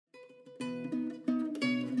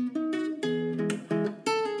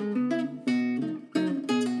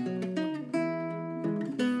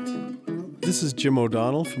this is Jim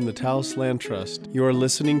O'Donnell from the Taos Land Trust. You are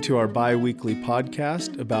listening to our bi-weekly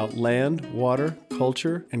podcast about land, water,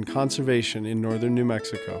 culture, and conservation in northern New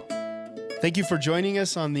Mexico. Thank you for joining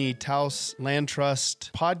us on the Taos Land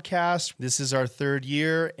Trust podcast. This is our third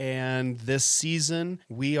year, and this season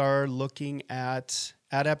we are looking at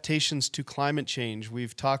adaptations to climate change.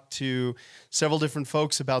 We've talked to several different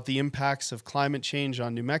folks about the impacts of climate change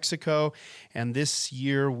on New Mexico, and this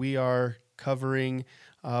year we are covering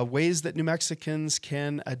ways that New Mexicans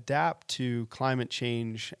can adapt to climate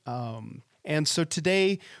change. And so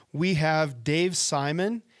today we have Dave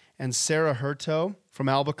Simon and Sarah Hurto from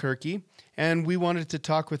Albuquerque, and we wanted to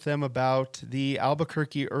talk with them about the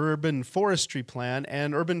Albuquerque Urban Forestry Plan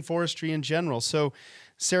and urban forestry in general. So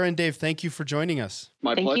Sarah and Dave, thank you for joining us.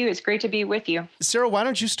 Thank you. It's great to be with you. Sarah, why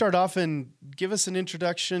don't you start off and give us an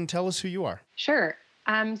introduction? Tell us who you are. Sure.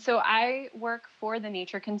 So I work for the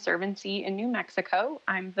Nature Conservancy in New Mexico.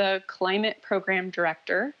 I'm the Climate Program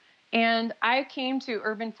Director, and I came to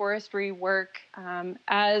urban forestry work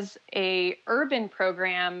as a urban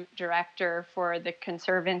program director for the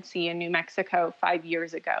Conservancy in New Mexico 5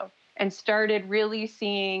 years ago, and started really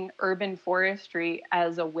seeing urban forestry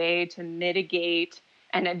as a way to mitigate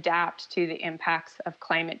and adapt to the impacts of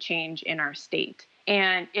climate change in our state.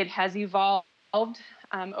 And it has evolved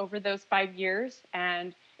over those 5 years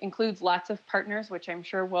and includes lots of partners, which I'm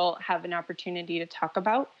sure we'll have an opportunity to talk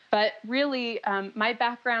about. But really, my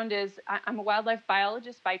background is I'm a wildlife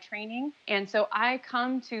biologist by training. And so I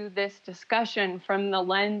come to this discussion from the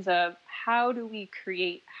lens of how do we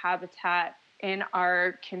create habitat in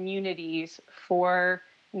our communities for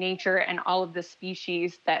nature and all of the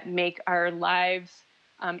species that make our lives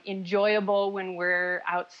enjoyable when we're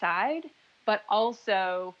outside, but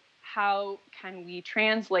also how can we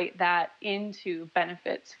translate that into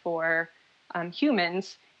benefits for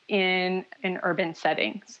humans in urban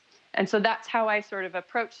settings. And so that's how I sort of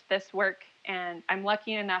approach this work, and I'm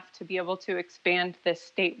lucky enough to be able to expand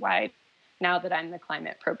this statewide now that I'm the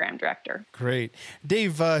Climate Program Director. Great.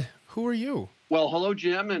 Dave, who are you? Well, hello,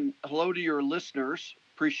 Jim, and hello to your listeners.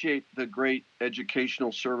 Appreciate the great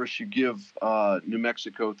educational service you give New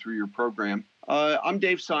Mexico through your program. I'm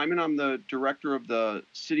Dave Simon. I'm the director of the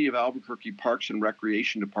City of Albuquerque Parks and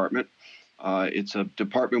Recreation Department. It's a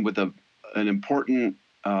department with an important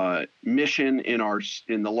mission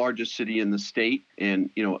in the largest city in the state,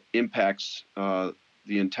 and impacts the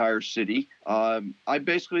entire city. I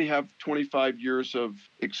basically have 25 years of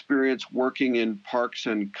experience working in parks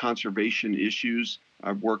and conservation issues.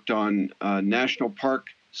 I've worked on national park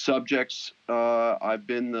subjects. I've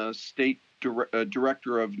been the state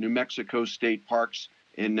director of New Mexico State Parks,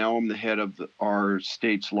 and now I'm the head of our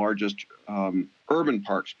state's largest urban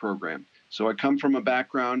parks program. So I come from a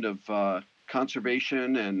background of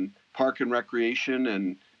conservation and park and recreation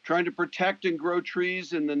and trying to protect and grow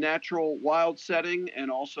trees in the natural wild setting, and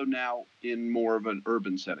also now in more of an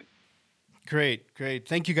urban setting. Great.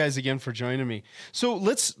 Thank you guys again for joining me. So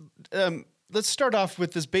let's start off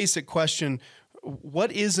with this basic question.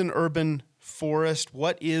 What is an urban forest?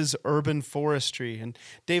 What is urban forestry? And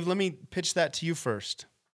Dave, let me pitch that to you first.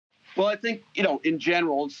 Well, I think, in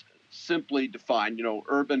general, it's simply defined,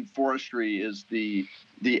 urban forestry is the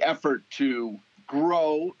effort to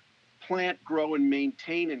plant, grow, and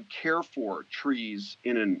maintain and care for trees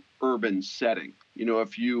in an urban setting.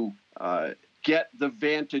 If you get the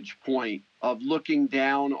vantage point of looking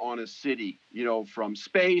down on a city, from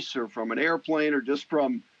space or from an airplane or just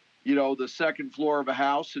from, the second floor of a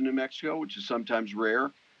house in New Mexico, which is sometimes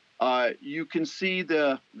rare, you can see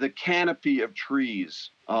the canopy of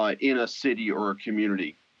trees in a city or a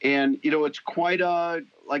community. And, it's quite a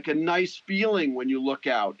nice feeling when you look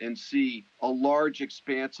out and see a large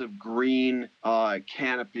expanse of green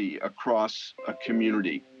canopy across a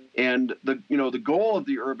community. And the goal of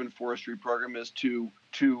the urban forestry program is to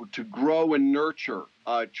grow and nurture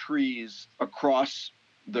trees across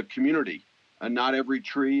the community. And not every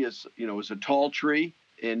tree is a tall tree,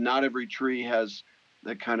 and not every tree has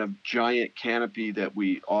the kind of giant canopy that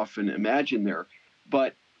we often imagine there.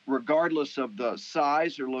 But regardless of the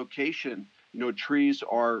size or location, trees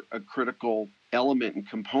are a critical element and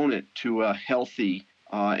component to a healthy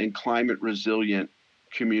and climate resilient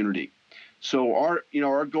community. So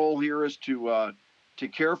our goal here is to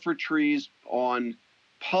care for trees on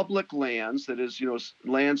public lands, that is,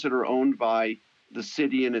 lands that are owned by the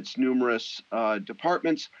city and its numerous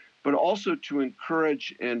departments, but also to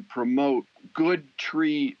encourage and promote good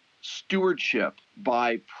tree stewardship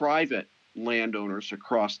by private landowners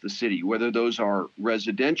across the city, whether those are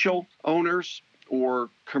residential owners or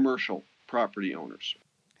commercial property owners.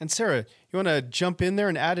 And Sarah, you want to jump in there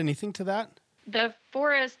and add anything to that? The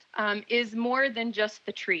forest is more than just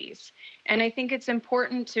the trees. And I think it's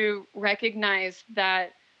important to recognize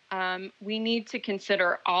that we need to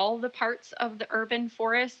consider all the parts of the urban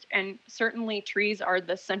forest, and certainly trees are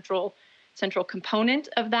the central component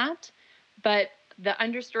of that. But the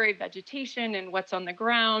understory vegetation and what's on the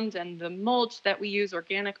ground and the mulch that we use,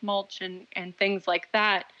 organic mulch and things like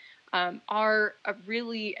that, are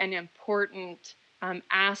really an important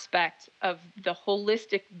aspect of the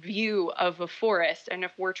holistic view of a forest. And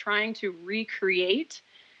if we're trying to recreate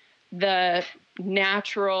the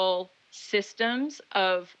natural systems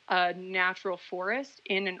of a natural forest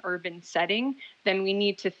in an urban setting, then we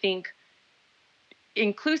need to think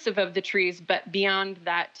inclusive of the trees, but beyond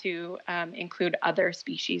that to include other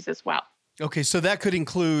species as well. Okay, so that could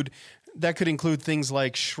include things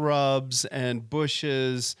like shrubs and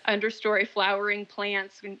bushes, understory flowering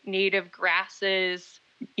plants, native grasses,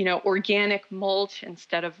 organic mulch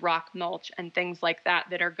instead of rock mulch, and things like that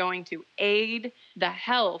that are going to aid the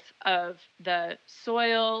health of the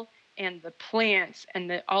soil and the plants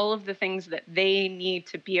and all of the things that they need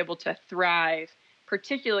to be able to thrive,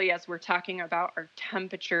 particularly as we're talking about our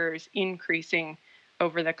temperatures increasing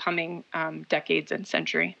over the coming decades and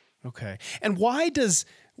century. Okay. And why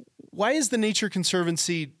is the Nature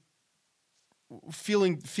Conservancy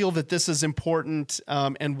feel that this is important,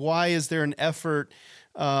 and why is there an effort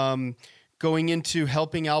going into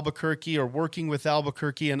helping Albuquerque or working with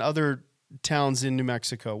Albuquerque and other towns in New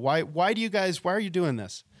Mexico? Why are you doing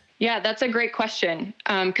this? Yeah, that's a great question,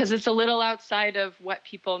 because it's a little outside of what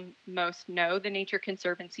people most know the Nature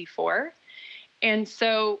Conservancy for. And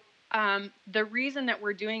so the reason that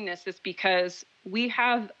we're doing this is because we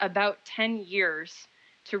have about 10 years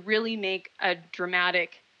to really make a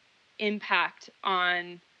dramatic impact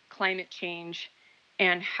on climate change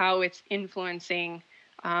and how it's influencing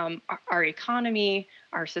our economy,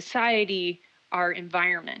 our society, our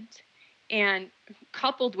environment. And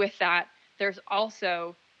coupled with that, there's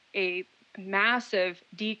also a massive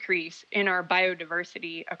decrease in our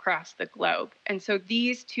biodiversity across the globe. And so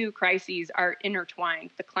these two crises are intertwined,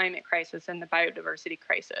 the climate crisis and the biodiversity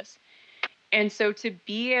crisis. And so to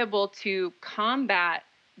be able to combat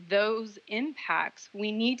those impacts,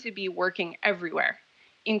 we need to be working everywhere,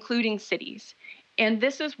 including cities. And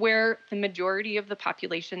this is where the majority of the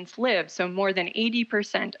populations live. So more than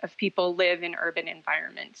 80% of people live in urban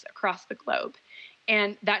environments across the globe.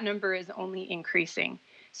 And that number is only increasing.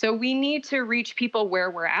 So we need to reach people where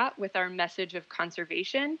we're at with our message of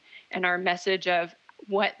conservation and our message of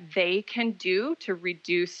what they can do to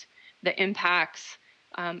reduce the impacts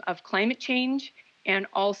of climate change and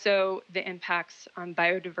also the impacts on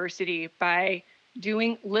biodiversity by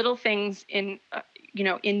doing little things in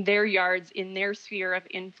their yards, in their sphere of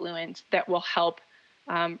influence that will help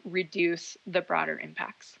reduce the broader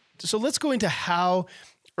impacts. So let's go into how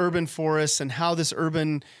urban forests and how this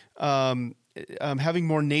urban having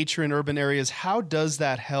more nature in urban areas, how does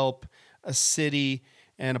that help a city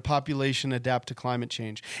and a population adapt to climate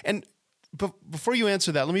change? And before you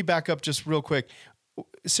answer that, let me back up just real quick.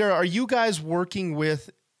 Sarah, are you guys working with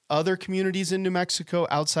other communities in New Mexico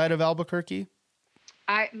outside of Albuquerque?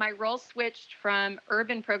 My role switched from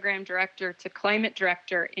urban program director to climate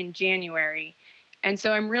director in January. And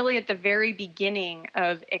so I'm really at the very beginning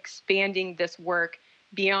of expanding this work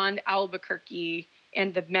beyond Albuquerque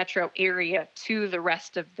and the metro area to the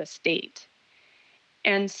rest of the state.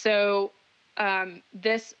 And so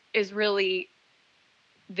this is really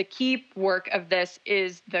the key work of this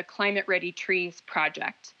is the Climate Ready Trees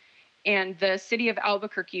project. And the city of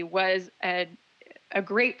Albuquerque was a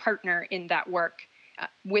great partner in that work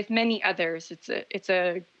with many others. It's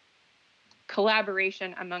a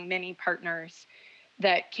collaboration among many partners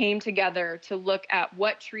that came together to look at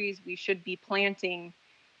what trees we should be planting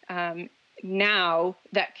now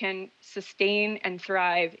that can sustain and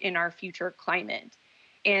thrive in our future climate.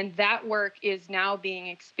 And that work is now being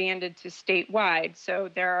expanded to statewide. So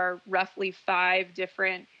there are roughly 5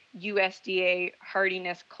 different USDA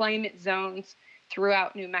hardiness climate zones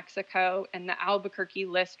throughout New Mexico. And the Albuquerque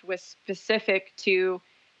list was specific to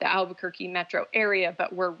the Albuquerque metro area,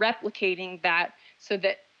 but we're replicating that so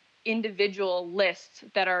that individual lists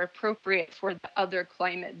that are appropriate for the other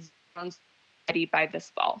climate zones ready by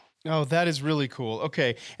this fall. Oh, that is really cool.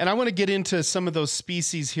 Okay. And I want to get into some of those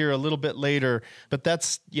species here a little bit later, but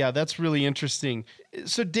that's really interesting.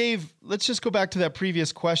 So Dave, let's just go back to that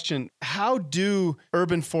previous question. How do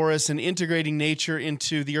urban forests and integrating nature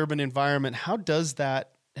into the urban environment, how does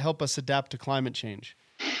that help us adapt to climate change?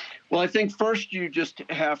 Well, I think first you just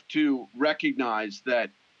have to recognize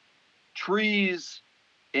that trees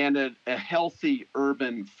and a healthy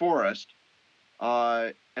urban forest,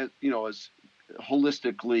 as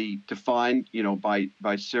holistically defined,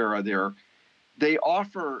 by Sarah there. They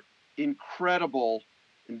offer incredible,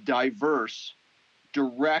 diverse,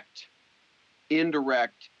 direct,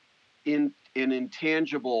 indirect, and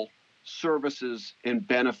intangible services and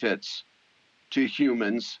benefits to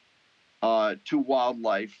humans, to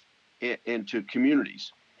wildlife, and to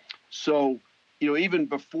communities. So, even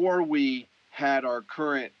before we had our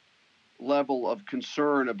current level of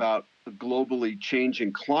concern about the globally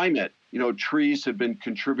changing climate, trees have been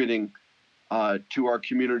contributing to our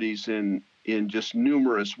communities in just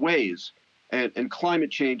numerous ways. And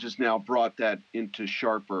climate change has now brought that into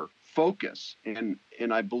sharper focus, and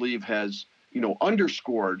I believe has,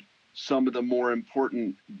 underscored some of the more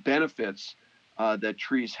important benefits that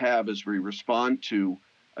trees have as we respond to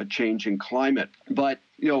a changing climate. But,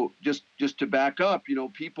 just to back up,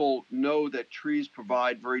 people know that trees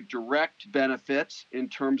provide very direct benefits in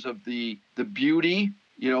terms of the beauty,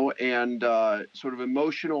 and sort of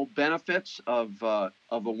emotional benefits of a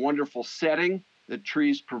wonderful setting that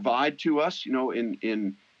trees provide to us,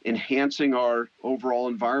 in enhancing our overall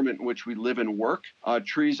environment in which we live and work.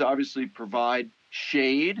 Trees obviously provide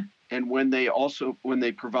shade, and when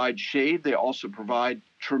they provide shade, they also provide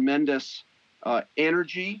tremendous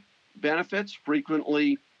energy benefits.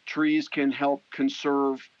 Frequently, trees can help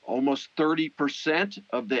conserve almost 30%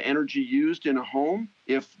 of the energy used in a home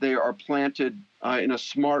if they are planted in a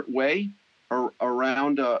smart way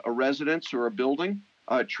around a residence or a building.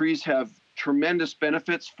 Trees have tremendous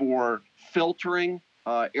benefits for filtering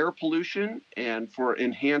air pollution and for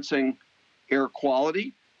enhancing air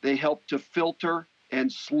quality. They help to filter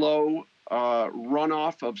and slow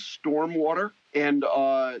runoff of stormwater, and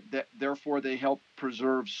therefore they help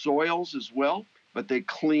preserve soils as well, but they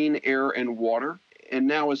clean air and water. And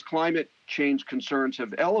now, as climate change concerns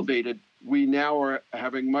have elevated, we now are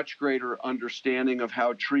having much greater understanding of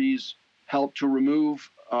how trees help to remove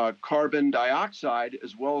carbon dioxide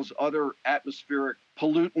as well as other atmospheric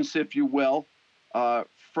pollutants, if you will,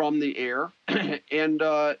 from the air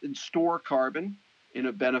and store carbon in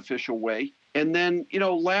a beneficial way. And then,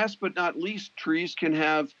 last but not least, trees can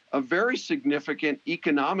have a very significant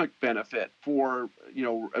economic benefit for,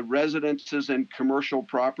 residences and commercial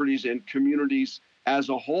properties and communities as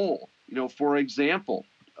a whole. For example,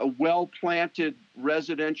 a well-planted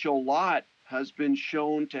residential lot has been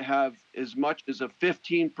shown to have as much as a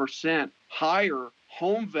 15% higher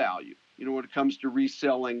home value, when it comes to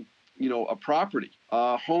reselling, a property.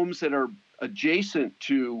 Homes that are adjacent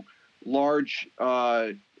to large,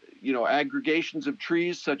 aggregations of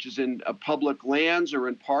trees, such as in public lands or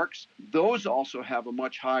in parks, those also have a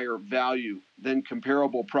much higher value than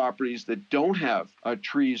comparable properties that don't have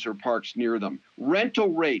trees or parks near them. Rental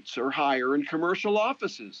rates are higher in commercial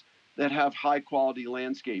offices that have high quality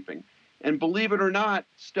landscaping. And believe it or not,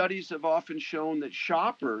 studies have often shown that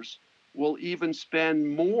shoppers will even spend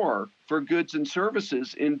more for goods and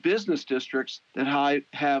services in business districts that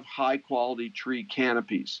have high quality tree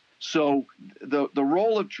canopies. So the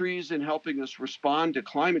role of trees in helping us respond to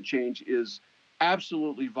climate change is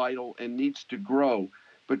absolutely vital and needs to grow.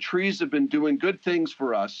 But trees have been doing good things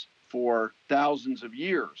for us for thousands of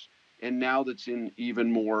years, and now that's in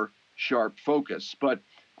even more sharp focus. But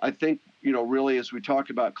I think, really, as we talk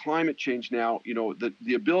about climate change now,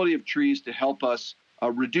 the ability of trees to help us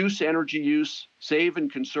reduce energy use, save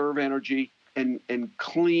and conserve energy, and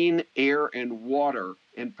clean air and water,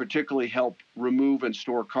 and particularly help remove and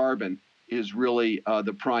store carbon is really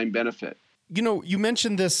the prime benefit. You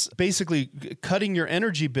mentioned this, basically cutting your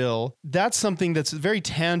energy bill. That's something that's very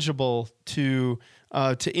tangible to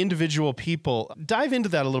individual people. Dive into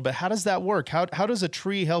that a little bit. How does that work? How does a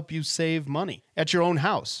tree help you save money at your own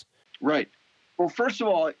house? Right. Well, first of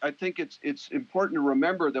all, I think it's important to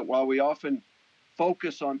remember that while we often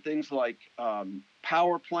focus on things like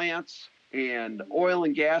power plants and oil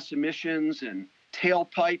and gas emissions and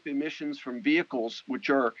tailpipe emissions from vehicles, which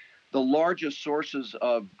are the largest sources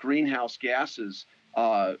of greenhouse gases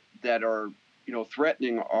that are,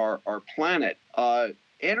 threatening our planet.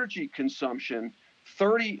 Energy consumption,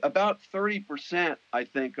 about 30%, I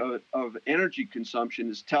think, of energy consumption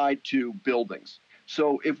is tied to buildings.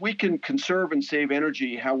 So if we can conserve and save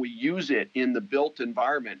energy, how we use it in the built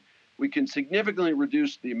environment, we can significantly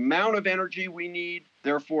reduce the amount of energy we need.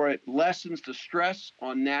 Therefore, it lessens the stress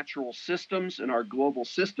on natural systems in our global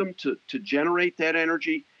system to generate that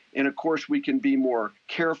energy. And of course, we can be more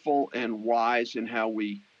careful and wise in how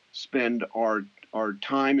we spend our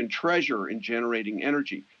time and treasure in generating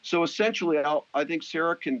energy. So essentially, I think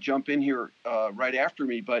Sarah can jump in here right after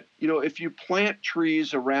me. But, if you plant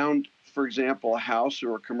trees around, for example, a house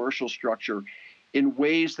or a commercial structure in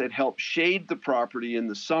ways that help shade the property in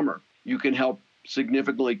the summer, You can help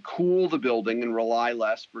significantly cool the building and rely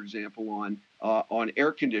less, for example, on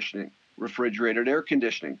air conditioning, refrigerated air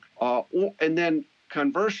conditioning. And then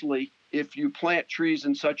conversely, if you plant trees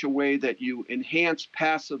in such a way that you enhance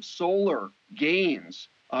passive solar gains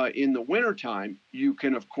in the wintertime, you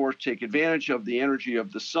can, of course, take advantage of the energy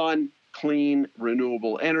of the sun, clean,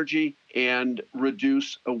 renewable energy, and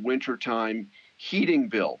reduce a wintertime heating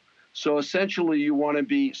bill. So essentially, you want to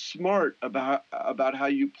be smart about how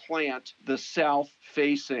you plant the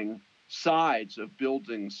south-facing sides of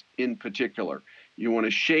buildings in particular. You want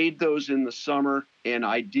to shade those in the summer and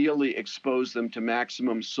ideally expose them to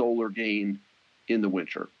maximum solar gain in the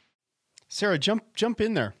winter. Sarah, jump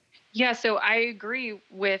in there. Yeah, so I agree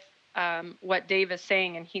with what Dave is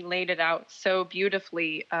saying, and he laid it out so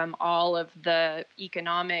beautifully, all of the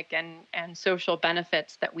economic and social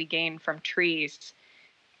benefits that we gain from trees.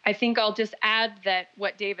 I think I'll just add that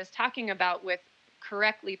what Dave is talking about with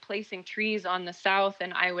correctly placing trees on the south,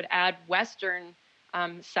 and I would add western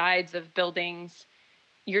sides of buildings,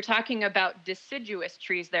 you're talking about deciduous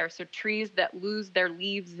trees there, so trees that lose their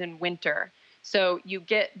leaves in winter. So you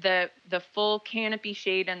get the full canopy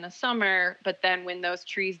shade in the summer, but then when those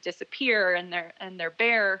trees disappear and they're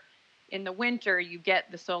bare in the winter, you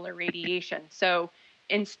get the solar radiation. So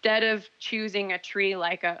instead of choosing a tree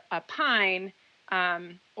like a pine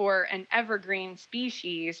or an evergreen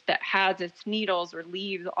species that has its needles or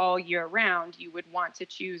leaves all year round, you would want to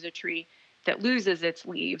choose a tree that loses its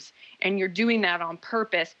leaves. And you're doing that on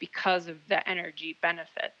purpose because of the energy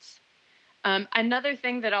benefits. Another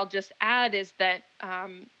thing that I'll just add is that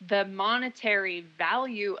the monetary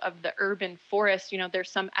value of the urban forest,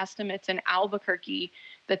 there's some estimates in Albuquerque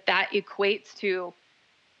that equates to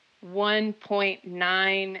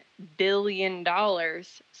 $1.9 billion.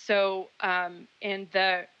 So, and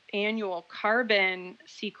the annual carbon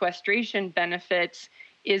sequestration benefits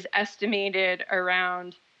is estimated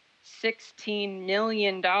around $16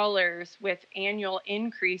 million, with annual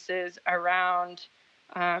increases around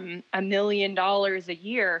 $1 million a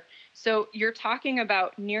year. So you're talking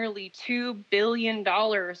about nearly $2 billion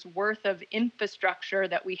worth of infrastructure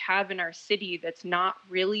that we have in our city that's not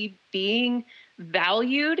really being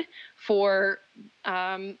valued for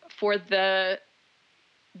the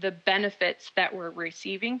benefits that we're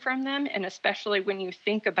receiving from them, and especially when you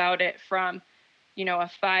think about it from a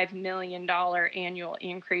 $5 million annual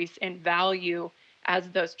increase in value as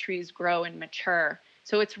those trees grow and mature.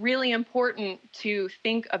 So it's really important to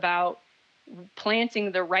think about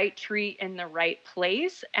planting the right tree in the right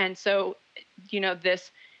place. And so,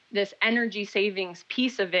 this energy savings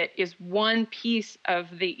piece of it is one piece of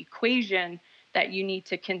the equation that you need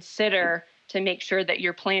to consider to make sure that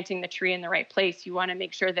you're planting the tree in the right place. You want to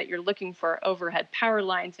make sure that you're looking for overhead power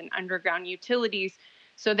lines and underground utilities,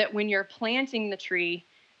 so that when you're planting the tree,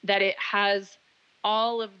 that it has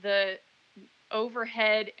all of the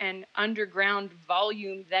overhead and underground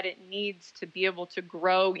volume that it needs to be able to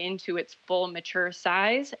grow into its full mature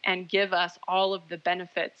size and give us all of the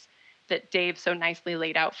benefits that Dave so nicely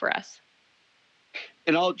laid out for us.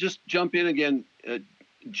 And I'll just jump in again,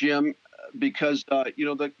 Jim, because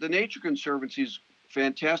the Nature Conservancy's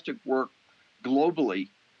fantastic work globally,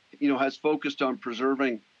 has focused on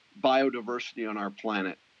preserving biodiversity on our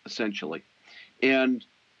planet, essentially. And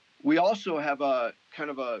we also have a kind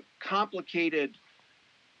of a complicated,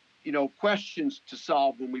 questions to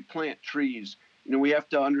solve when we plant trees. We have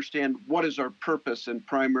to understand what is our purpose and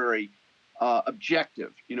primary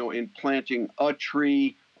objective, in planting a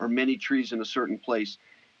tree or many trees in a certain place.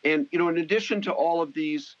 And, in addition to all of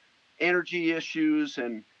these energy issues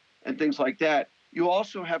and things like that, you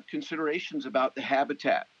also have considerations about the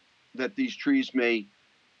habitat that these trees may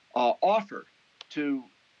offer to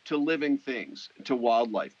living things, to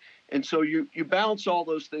wildlife. And so you balance all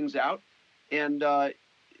those things out, and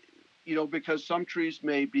because some trees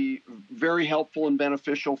may be very helpful and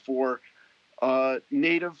beneficial for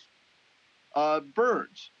native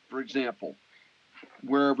birds, for example,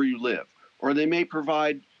 wherever you live, or they may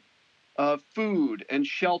provide food and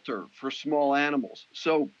shelter for small animals.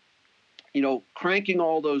 So, cranking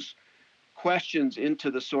all those questions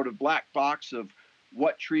into the sort of black box of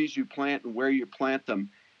what trees you plant and where you plant them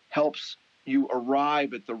helps you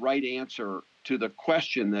arrive at the right answer to the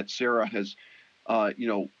question that Sarah has,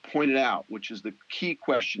 pointed out, which is the key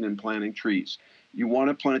question in planting trees. You want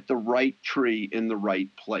to plant the right tree in the right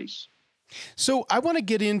place. So I want to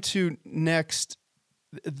get into next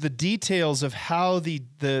the details of how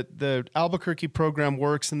the Albuquerque program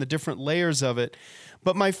works and the different layers of it.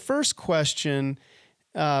 But my first question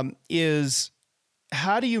is,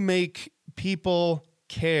 how do you make people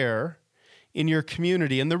care in your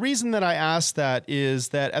community. And the reason that I ask that is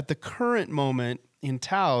that at the current moment in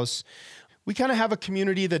Taos, we kind of have a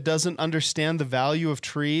community that doesn't understand the value of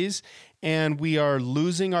trees, and we are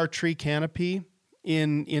losing our tree canopy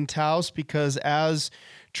in Taos because as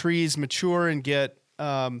trees mature and get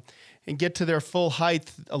to their full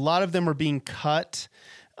height, a lot of them are being cut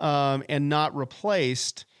and not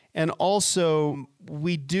replaced. And also,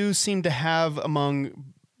 we do seem to have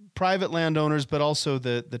among private landowners, but also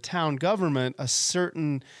the town government, a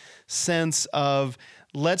certain sense of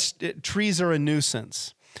trees are a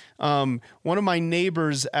nuisance. One of my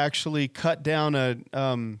neighbors actually cut down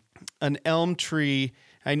an elm tree,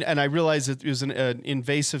 and I realize it was an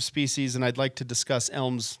invasive species, and I'd like to discuss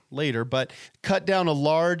elms later, but cut down a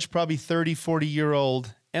large, probably 30,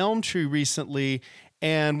 40-year-old elm tree recently,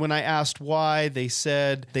 and when I asked why, they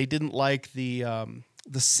said they didn't like the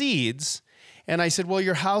seeds. And I said, well,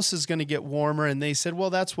 your house is going to get warmer. And they said, well,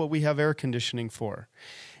 that's what we have air conditioning for.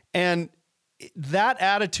 And that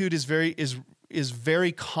attitude is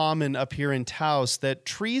very common up here in Taos, that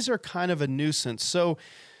trees are kind of a nuisance. So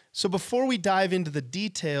before we dive into the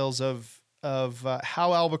details of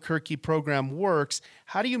how Albuquerque program works,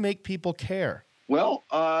 how do you make people care? Well,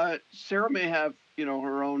 Sarah may have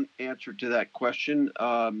her own answer to that question.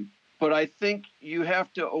 But I think you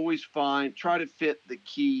have to always try to fit the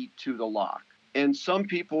key to the lock. And some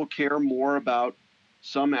people care more about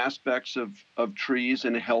some aspects of trees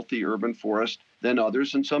in a healthy urban forest than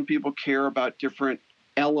others. And some people care about different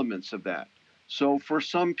elements of that. So for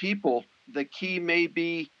some people, the key may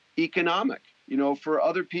be economic. For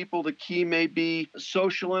other people, the key may be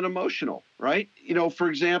social and emotional, right? For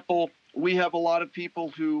example, we have a lot of people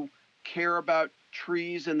who care about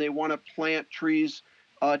trees and they want to plant trees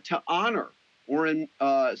to honor or in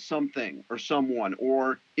something or someone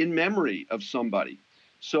or in memory of somebody.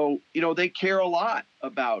 So, they care a lot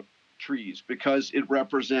about trees because it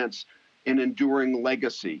represents an enduring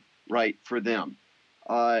legacy, right, for them.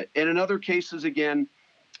 And in other cases, again,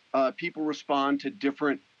 people respond to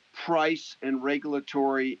different price and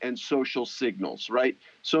regulatory and social signals, right?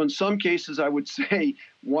 So in some cases, I would say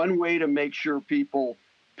one way to make sure people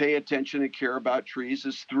pay attention and care about trees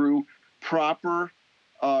is through proper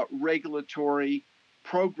regulatory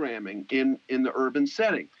programming in the urban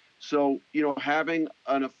setting. So, having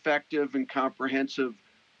an effective and comprehensive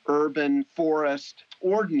urban forest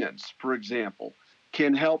ordinance, for example,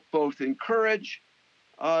 can help both encourage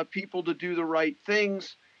people to do the right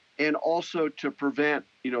things and also to prevent,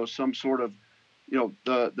 some sort of,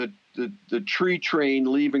 the tree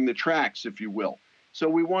train leaving the tracks, if you will. So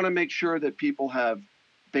we want to make sure that people have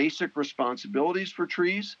basic responsibilities for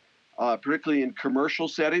trees, particularly in commercial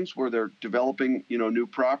settings where they're developing, new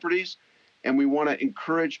properties. And we want to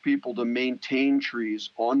encourage people to maintain trees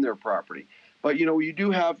on their property. But, you do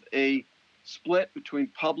have a split between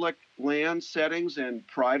public land settings and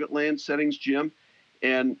private land settings, Jim.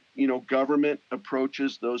 And, government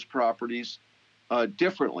approaches those properties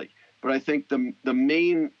differently. But I think the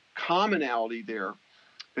main commonality there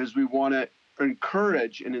is we want to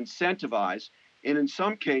encourage and incentivize, and in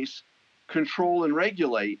some case, control and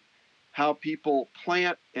regulate how people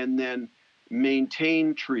plant and then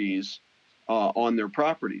maintain trees on their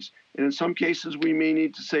properties. And in some cases, we may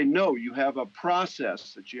need to say, no, you have a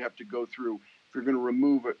process that you have to go through if you're going to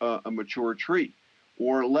remove a mature tree,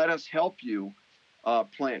 or let us help you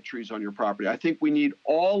plant trees on your property. I think we need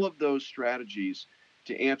all of those strategies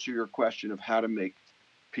to answer your question of how to make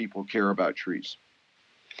people care about trees.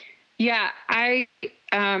 Yeah, I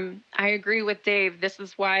agree with Dave. This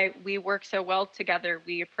is why we work so well together.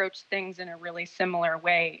 We approach things in a really similar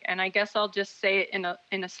way. And I guess I'll just say it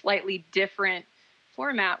in a slightly different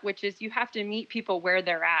format, which is you have to meet people where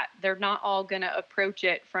they're at. They're not all going to approach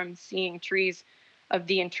it from seeing trees of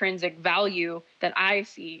the intrinsic value that I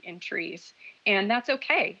see in trees. And that's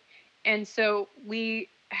okay. And so we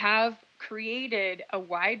have created a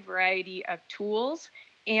wide variety of tools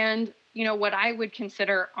and what I would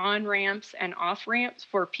consider on-ramps and off-ramps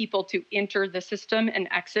for people to enter the system and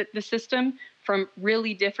exit the system from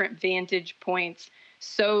really different vantage points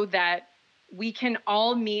so that we can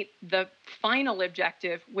all meet the final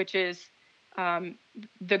objective, which is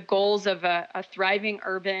the goals of a thriving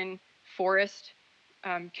urban forest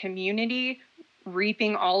community,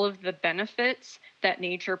 reaping all of the benefits that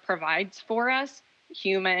nature provides for us,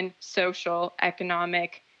 human, social,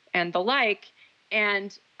 economic, and the like.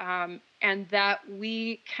 And that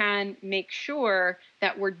we can make sure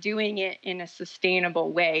that we're doing it in a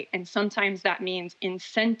sustainable way. And sometimes that means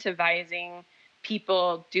incentivizing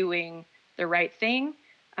people doing the right thing.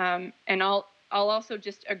 And I'll also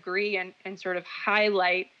just agree and sort of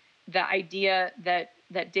highlight the idea that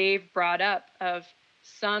that Dave brought up of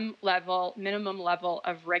some minimum level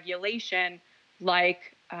of regulation,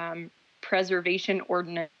 like preservation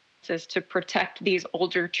ordinances to protect these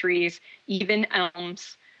older trees, even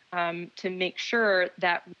elms, to make sure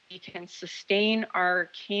that we can sustain our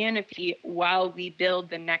canopy while we build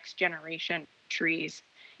the next generation trees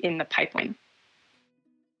in the pipeline.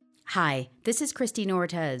 Hi, this is Christine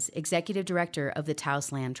Ortez, Executive Director of the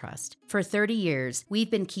Taos Land Trust. For 30 years, we've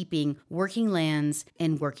been keeping working lands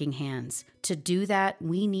in working hands. To do that,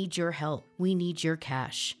 we need your help. We need your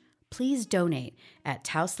cash. Please donate at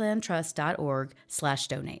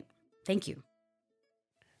taoslandtrust.org/donate. Thank you.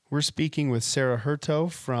 We're speaking with Sarah Hurto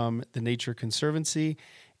from the Nature Conservancy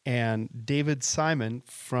and David Simon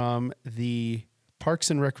from the Parks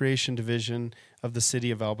and Recreation Division of the City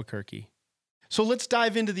of Albuquerque. So let's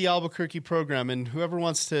dive into the Albuquerque program, and whoever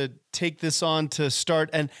wants to take this on to start.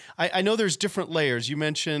 And I know there's different layers. You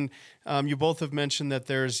mentioned, you both have mentioned that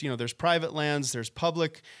there's private lands, there's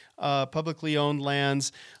publicly owned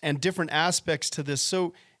lands, and different aspects to this.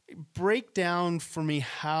 So break down for me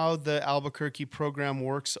how the Albuquerque program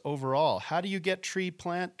works overall. How do you get trees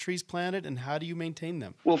planted, and how do you maintain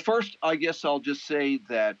them? Well, first, I guess I'll just say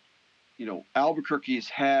that, Albuquerque's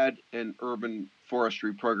had an urban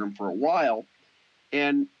forestry program for a while.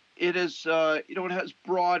 And it is, it has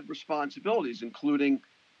broad responsibilities, including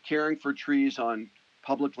caring for trees on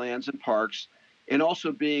public lands and parks, and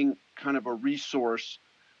also being kind of a resource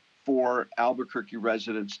for Albuquerque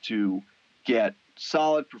residents to get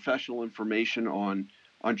solid professional information on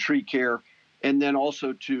tree care, and then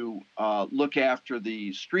also to look after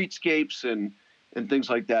the streetscapes and things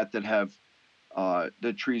like that have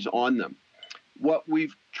the trees on them. What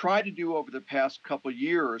we've tried to do over the past couple of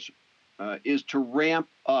years is to ramp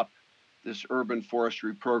up this urban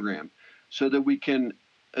forestry program so that we can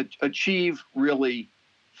achieve really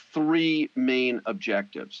three main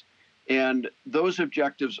objectives. And those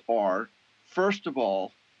objectives are, first of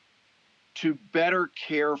all, to better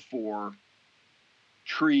care for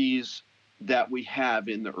trees that we have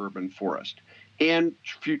in the urban forest and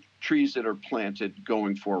trees that are planted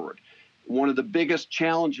going forward. One of the biggest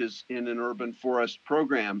challenges in an urban forest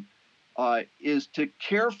program is to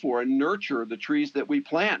care for and nurture the trees that we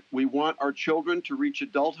plant. We want our children to reach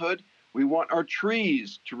adulthood. We want our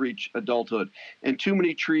trees to reach adulthood. And too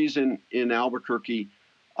many trees in Albuquerque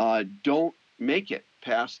don't make it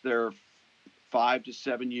past their 5 to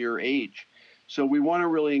 7 year age. So we want to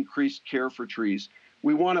really increase care for trees.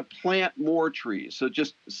 We want to plant more trees. So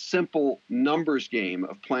just a simple numbers game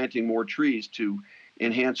of planting more trees to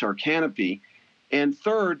enhance our canopy. And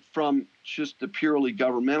third, from just the purely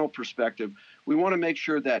governmental perspective, we want to make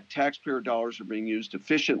sure that taxpayer dollars are being used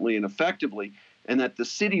efficiently and effectively, and that the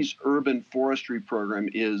city's urban forestry program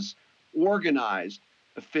is organized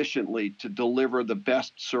efficiently to deliver the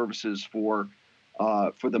best services for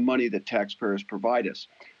the money that taxpayers provide us.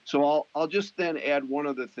 So I'll just then add one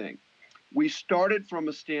other thing. We started from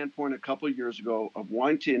a standpoint a couple of years ago of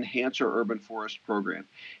wanting to enhance our urban forest program,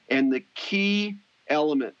 and the key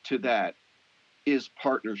element to that is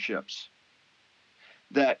partnerships.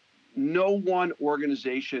 That no one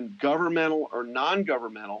organization, governmental or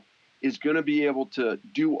non-governmental, is going to be able to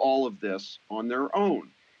do all of this on their own.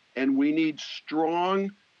 And we need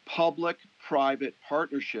strong public-private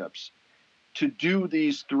partnerships to do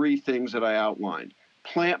these three things that I outlined.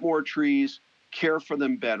 Plant more trees, care for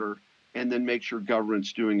them better, and then make sure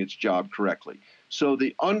government's doing its job correctly. So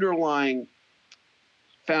the underlying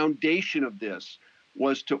foundation of this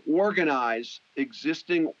was to organize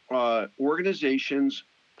existing organizations,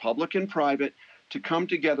 public and private, to come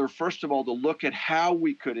together, first of all, to look at how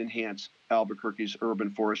we could enhance Albuquerque's urban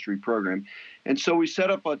forestry program. And so we set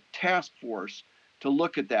up a task force to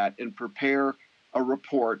look at that and prepare a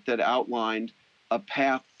report that outlined a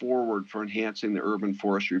path forward for enhancing the urban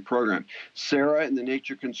forestry program. Sarah and the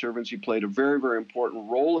Nature Conservancy played a very, very important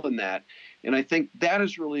role in that. And I think that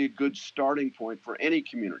is really a good starting point for any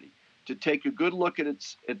community, to take a good look at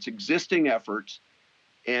its existing efforts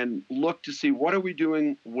and look to see what are we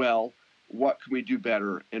doing well, what can we do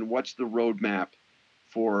better, and what's the roadmap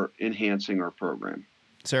for enhancing our program.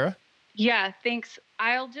 Sarah? Yeah, thanks.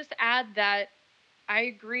 I'll just add that I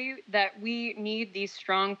agree that we need these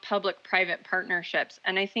strong public-private partnerships.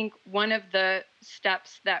 And I think one of the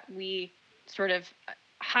steps that we sort of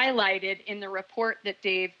highlighted in the report that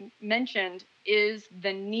Dave mentioned is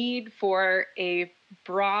the need for a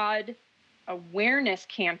broad awareness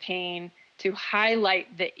campaign to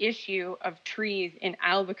highlight the issue of trees in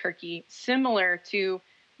Albuquerque, similar to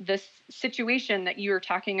the situation that you were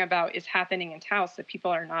talking about is happening in Taos, that people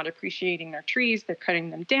are not appreciating their trees, they're cutting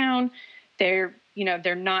them down.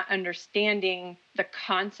 they're not understanding the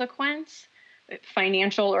consequence,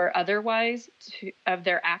 financial or otherwise, of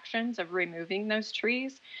their actions of removing those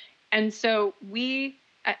trees. And so we,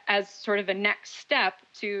 as sort of a next step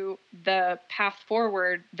to the path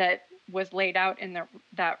forward that was laid out in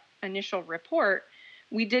that initial report,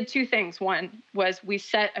 we did two things. One was we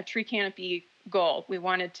set a tree canopy goal. We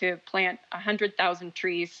wanted to plant 100,000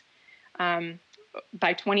 trees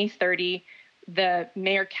by 2030. The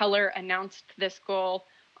Mayor Keller announced this goal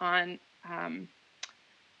on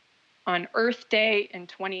Earth Day in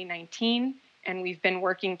 2019, and we've been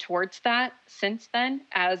working towards that since then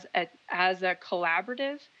as a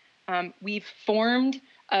collaborative. We've formed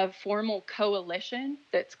a formal coalition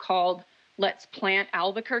that's called Let's Plant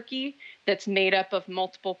Albuquerque, that's made up of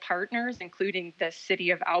multiple partners, including the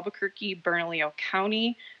City of Albuquerque, Bernalillo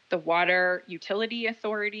County, the Water Utility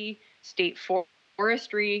Authority, State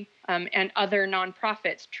Forestry, and other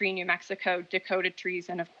nonprofits, Tree New Mexico, Dakota Trees,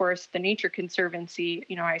 and of course the Nature Conservancy.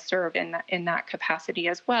 I serve in that capacity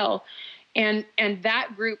as well. And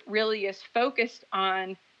that group really is focused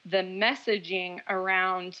on the messaging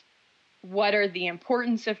around what are the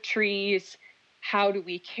importance of trees, how do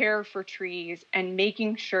we care for trees, and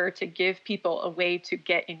making sure to give people a way to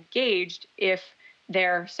get engaged if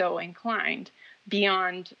they're so inclined,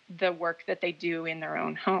 beyond the work that they do in their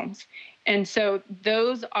own homes. And so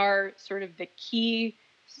those are sort of the key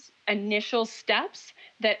initial steps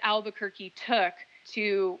that Albuquerque took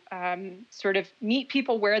to sort of meet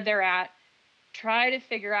people where they're at, try to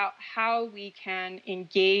figure out how we can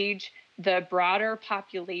engage the broader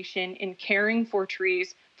population in caring for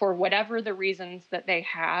trees for whatever the reasons that they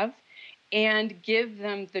have, and give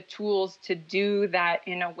them the tools to do that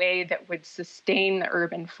in a way that would sustain the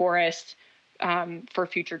urban forest for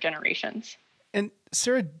future generations. And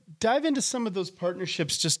Sarah, dive into some of those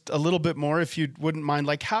partnerships just a little bit more, if you wouldn't mind.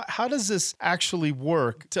 Like, how does this actually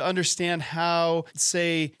work, to understand how,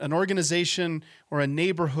 say, an organization or a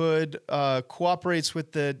neighborhood cooperates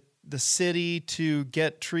with the city to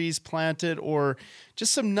get trees planted, or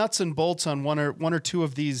just some nuts and bolts on one or two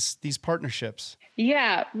of these partnerships?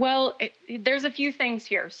 Yeah, well, there's a few things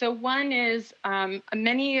here. So one is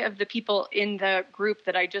many of the people in the group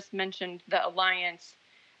that I just mentioned, the Alliance,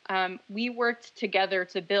 we worked together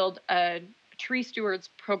to build a Tree Stewards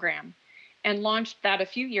program and launched that a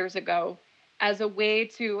few years ago as a way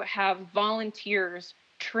to have volunteers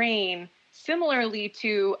train similarly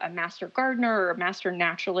to a master gardener or a master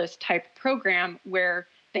naturalist type program, where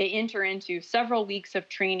they enter into several weeks of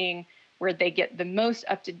training where they get the most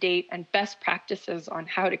up-to-date and best practices on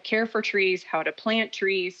how to care for trees, how to plant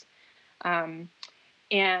trees,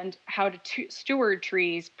 and how to steward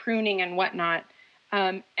trees, pruning and whatnot.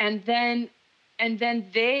 And then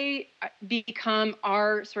they become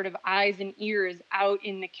our sort of eyes and ears out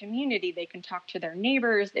in the community. They can talk to their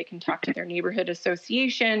neighbors, they can talk to their neighborhood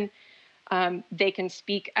association, they can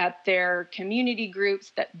speak at their community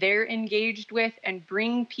groups that they're engaged with, and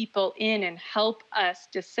bring people in and help us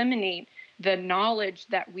disseminate the knowledge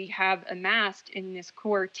that we have amassed in this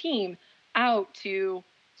core team out to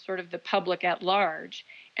sort of the public at large.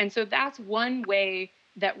 And so that's one way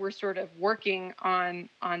that we're sort of working on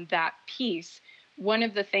that piece. One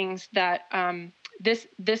of the things that this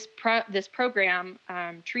program,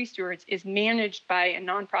 Tree Stewards, is managed by a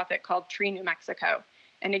nonprofit called Tree New Mexico.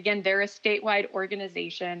 And again, they're a statewide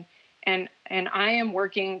organization. And I am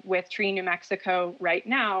working with Tree New Mexico right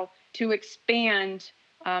now to expand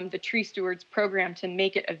the Tree Stewards program to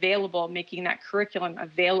make it available, making that curriculum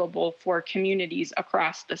available for communities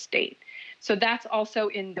across the state. So that's also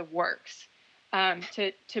in the works,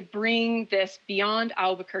 to bring this beyond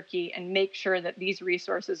Albuquerque and make sure that these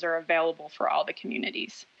resources are available for all the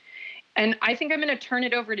communities. And I think I'm going to turn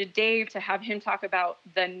it over to Dave to have him talk about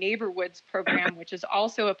the Neighborwoods program, which is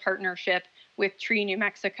also a partnership with Tree New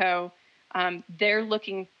Mexico. They're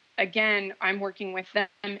looking, again, I'm working with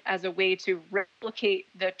them as a way to replicate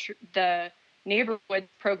the Neighborwoods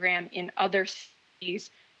program in other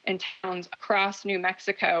cities and towns across New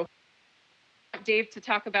Mexico. Dave, to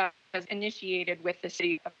talk about as initiated with the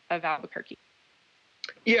city of Albuquerque.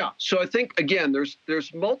 Yeah, so I think, again,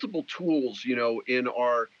 there's multiple tools, in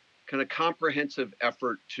our kind of comprehensive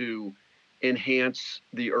effort to enhance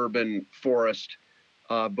the urban forest,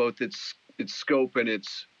 both its scope and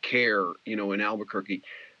its care, in Albuquerque.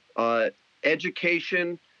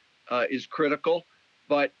 Education is critical,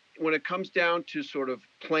 but when it comes down to sort of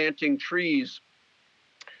planting trees,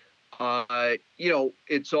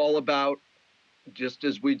 it's all about, just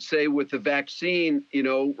as we'd say with the vaccine,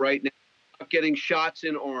 right now, getting shots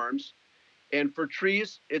in arms. And for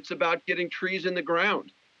trees, it's about getting trees in the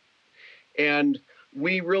ground. And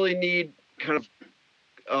we really need kind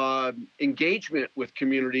of engagement with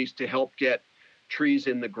communities to help get trees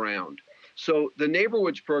in the ground. So the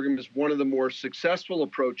Neighborhoods program is one of the more successful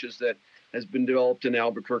approaches that has been developed in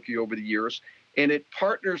Albuquerque over the years, and it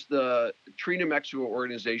partners the Tree New Mexico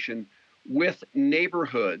organization with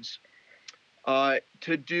neighborhoods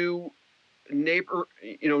to do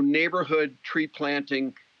neighborhood tree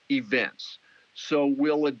planting events. So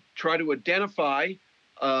we'll try to identify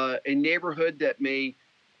a neighborhood that may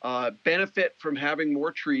benefit from having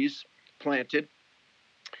more trees planted,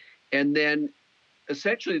 and then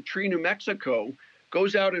essentially Tree New Mexico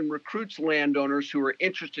goes out and recruits landowners who are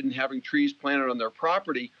interested in having trees planted on their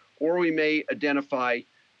property, or we may identify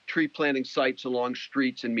tree planting sites along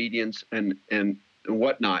streets and medians and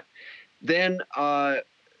whatnot. Then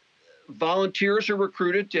volunteers are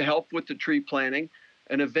recruited to help with the tree planting,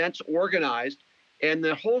 an event's organized, and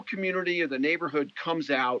the whole community or the neighborhood comes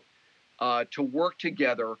out to work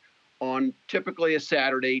together on typically a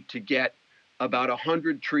Saturday to get about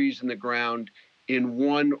 100 trees in the ground in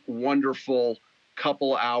one wonderful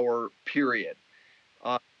couple-hour period.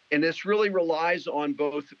 And this really relies on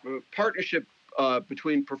both partnership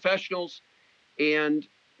between professionals and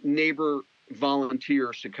neighbor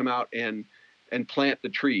volunteers to come out and plant the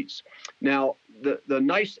trees. Now, the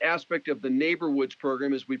nice aspect of the Neighborhoods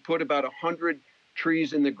program is we put about 100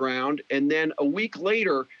 trees in the ground, and then a week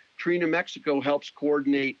later, Tree New Mexico helps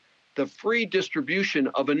coordinate the free distribution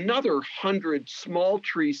of another 100 small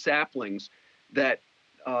tree saplings that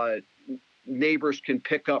neighbors can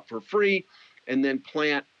pick up for free and then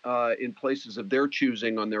plant in places of their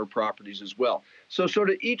choosing on their properties as well. So sort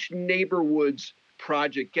of each Neighborhoods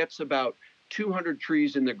project gets about 200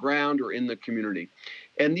 trees in the ground or in the community.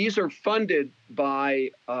 And these are funded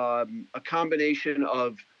by a combination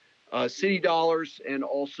of city dollars and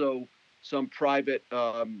also some private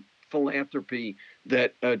philanthropy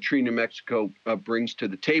that Tree New Mexico brings to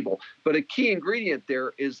the table. But a key ingredient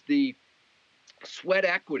there is the sweat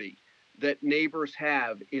equity that neighbors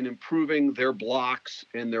have in improving their blocks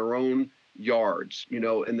and their own yards,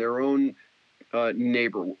 and their own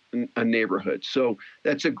neighborhood. So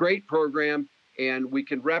that's a great program, and we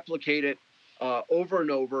can replicate it over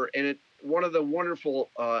and over. And one of the wonderful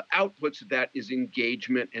outputs of that is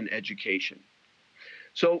engagement and education.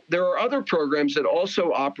 So there are other programs that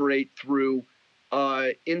also operate through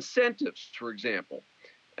incentives, for example.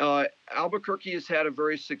 Albuquerque has had a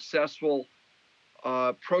very successful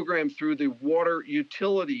program through the Water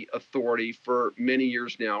Utility Authority for many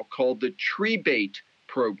years now called the Treebate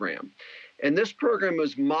program. And this program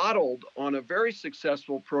was modeled on a very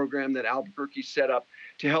successful program that Albuquerque set up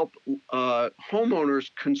to help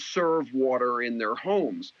homeowners conserve water in their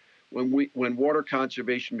homes when water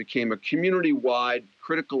conservation became a community-wide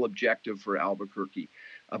critical objective for Albuquerque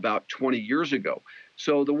about 20 years ago.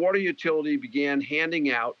 So the water utility began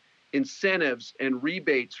handing out incentives and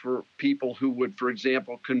rebates for people who would, for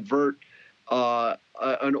example, convert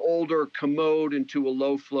an older commode into a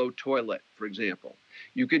low-flow toilet, for example.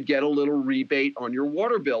 You could get a little rebate on your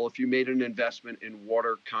water bill if you made an investment in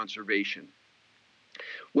water conservation.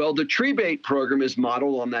 Well, the Treebate program is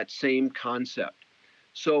modeled on that same concept.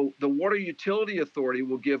 So the Water Utility Authority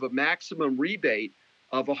will give a maximum rebate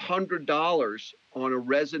of $100 on a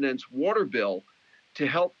resident's water bill to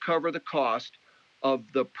help cover the cost of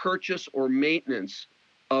the purchase or maintenance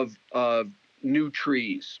of new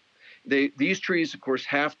trees. These trees, of course,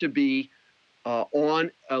 have to be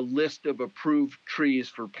on a list of approved trees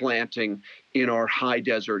for planting in our high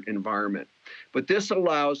desert environment. But this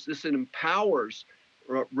empowers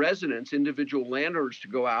residents, individual landowners, to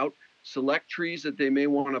go out, select trees that they may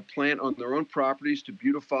want to plant on their own properties to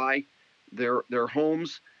beautify their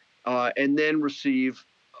homes, and then receive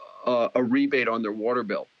a rebate on their water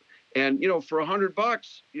bill. And, for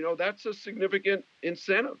 $100, that's a significant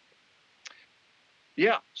incentive.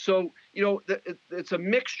 Yeah. So, it's a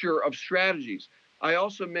mixture of strategies. I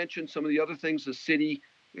also mentioned some of the other things the city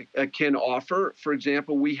can offer. For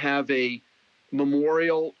example, we have a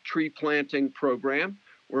memorial tree planting program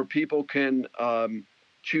where people can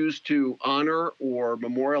choose to honor or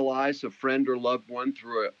memorialize a friend or loved one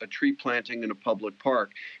through a tree planting in a public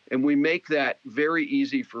park. And we make that very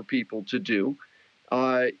easy for people to do.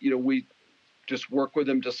 We just work with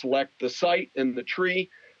them to select the site and the tree.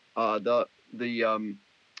 The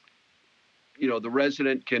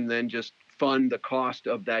resident can then just fund the cost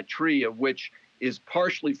of that tree, of which is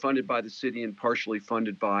partially funded by the city and partially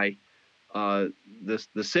funded by the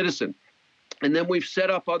citizen. And then we've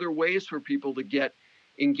set up other ways for people to get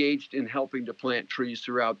engaged in helping to plant trees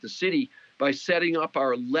throughout the city by setting up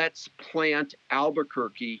our Let's Plant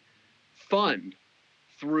Albuquerque fund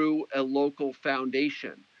through a local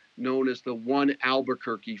foundation. known as the One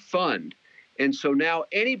Albuquerque Fund. And so now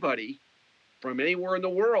anybody from anywhere in the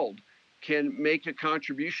world can make a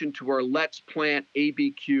contribution to our Let's Plant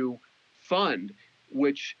ABQ fund,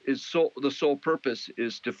 which is the sole purpose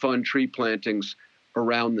is to fund tree plantings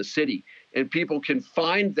around the city. And people can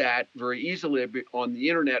find that very easily on the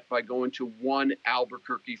internet by going to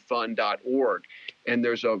onealbuquerquefund.org. And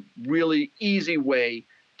there's a really easy way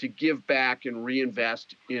to give back and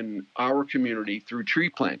reinvest in our community through tree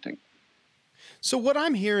planting. So what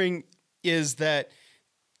I'm hearing is that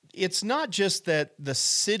it's not just that the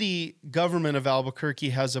city government of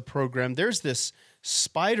Albuquerque has a program. There's this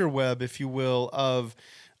spider web, if you will, of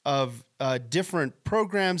different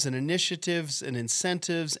programs and initiatives and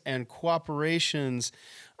incentives and cooperations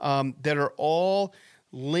that are all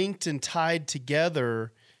linked and tied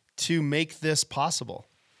together to make this possible.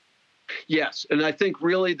 Yes, and I think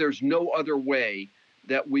really there's no other way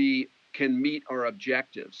that we can meet our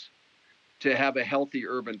objectives to have a healthy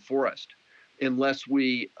urban forest unless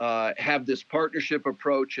we have this partnership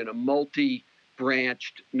approach and a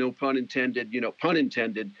multi-branched, no pun intended, pun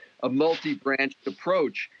intended, a multi-branched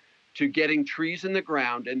approach to getting trees in the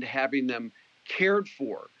ground and having them cared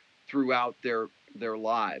for throughout their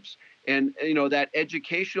lives. And, that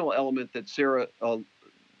educational element that Sarah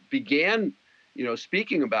began,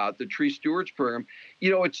 speaking about, the Tree Stewards Program,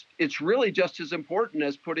 it's really just as important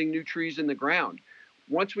as putting new trees in the ground.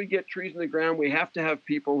 Once we get trees in the ground, we have to have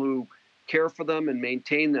people who care for them and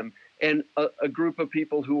maintain them, and a group of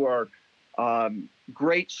people who are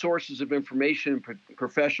great sources of information and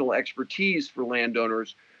professional expertise for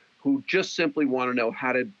landowners who just simply want to know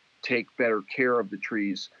how to take better care of the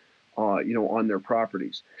trees, on their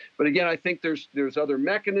properties. But again, I think there's other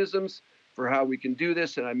mechanisms for how we can do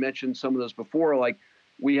this, and I mentioned some of those before. Like,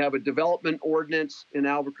 we have a development ordinance in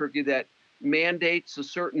Albuquerque that mandates a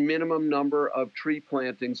certain minimum number of tree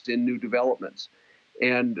plantings in new developments,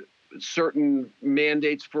 and certain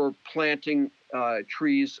mandates for planting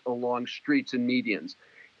trees along streets and medians.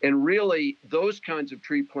 And really, those kinds of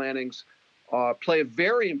tree plantings play a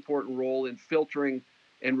very important role in filtering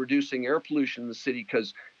and reducing air pollution in the city,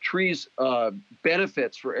 because trees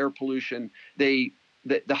benefits for air pollution, they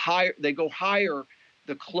go higher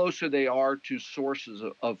the closer they are to sources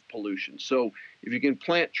of pollution. So if you can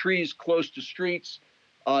plant trees close to streets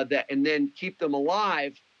and then keep them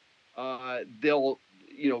alive, they'll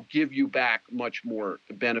give you back much more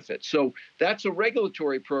benefits. So that's a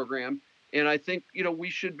regulatory program. And I think, we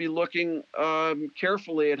should be looking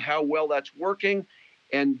carefully at how well that's working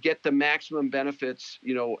and get the maximum benefits,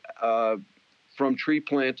 from tree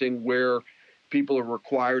planting, where people are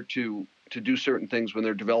required to do certain things when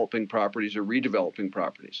they're developing properties or redeveloping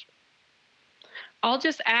properties. I'll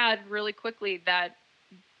just add really quickly that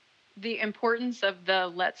the importance of the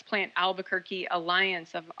Let's Plant Albuquerque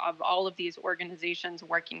Alliance, of all of these organizations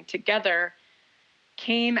working together,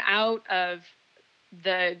 came out of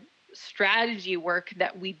the strategy work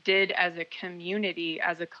that we did as a community,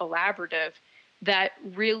 as a collaborative, that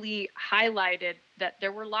really highlighted that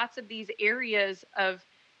there were lots of these areas of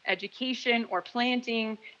education or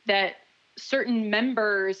planting that certain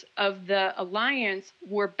members of the alliance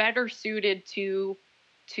were better suited to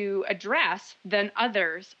address than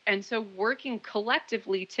others. And so working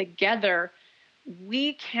collectively together,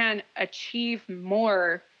 we can achieve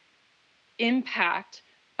more impact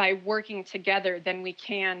by working together than we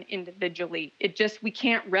can individually. We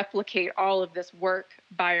can't replicate all of this work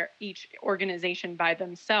by each organization by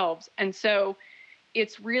themselves. And so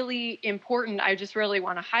it's really important. I just really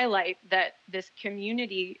want to highlight that this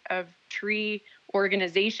community of tree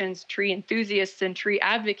organizations, tree enthusiasts, and tree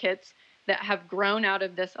advocates that have grown out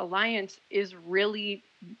of this alliance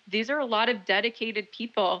these are a lot of dedicated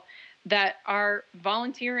people that are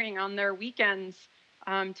volunteering on their weekends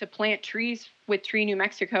to plant trees with Tree New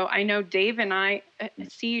Mexico. I know Dave and I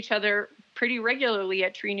see each other pretty regularly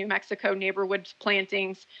at Tree New Mexico neighborhood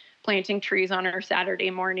plantings, planting trees on our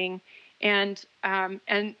Saturday morning. And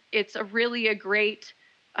it's a great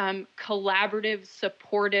collaborative,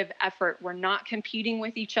 supportive effort. We're not competing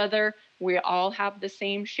with each other. We all have the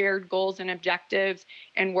same shared goals and objectives,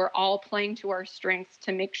 and we're all playing to our strengths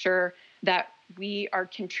to make sure that we are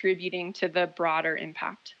contributing to the broader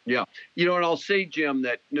impact. Yeah. And I'll say, Jim,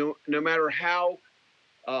 that no matter how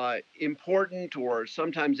important or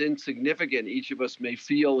sometimes insignificant each of us may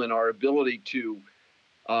feel in our ability to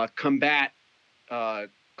combat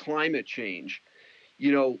climate change,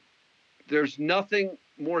 there's nothing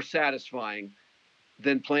more satisfying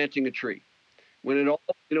than planting a tree. When it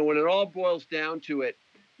all boils down to it,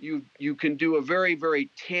 you can do a very, very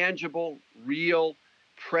tangible, real,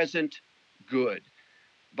 present good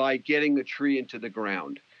by getting the tree into the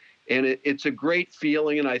ground. And it's a great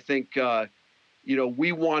feeling. And I think,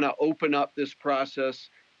 we want to open up this process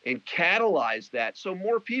and catalyze that so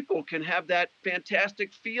more people can have that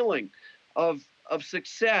fantastic feeling of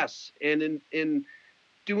success and in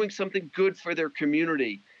doing something good for their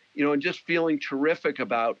community, and just feeling terrific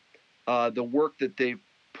about the work that they've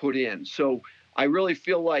put in. So I really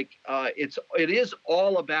feel like it is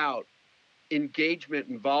all about engagement,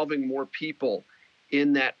 involving more people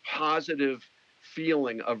in that positive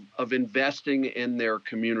feeling of investing in their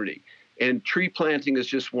community. And tree planting is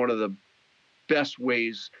just one of the best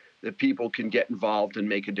ways that people can get involved and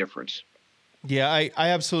make a difference. Yeah, I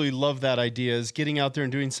absolutely love that idea, is getting out there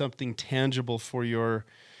and doing something tangible for your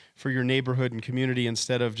neighborhood and community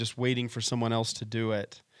instead of just waiting for someone else to do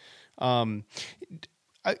it.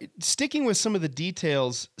 Sticking with some of the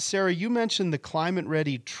details, Sarah, you mentioned the Climate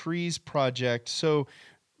Ready Trees project. So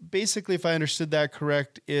basically, if I understood that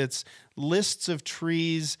correct, it's lists of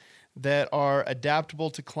trees that are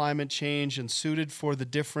adaptable to climate change and suited for the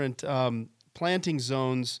different planting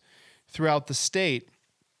zones throughout the state.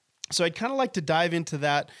 So I'd kind of like to dive into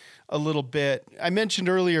that a little bit. I mentioned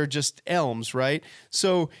earlier just elms, right?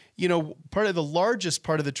 So, part of the largest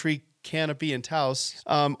part of the tree canopy in Taos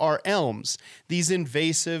are elms. These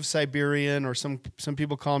invasive Siberian, or some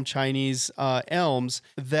people call them Chinese elms,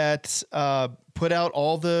 that put out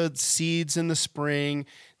all the seeds in the spring.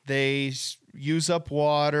 They use up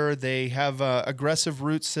water. They have aggressive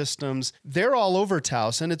root systems. They're all over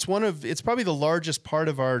Taos, and it's probably the largest part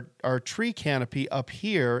of our tree canopy up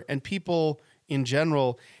here, and people in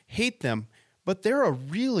general hate them, but they're a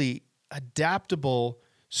really adaptable,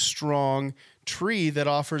 strong tree that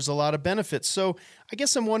offers a lot of benefits. So I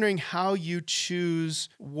guess I'm wondering how you choose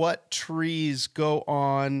what trees go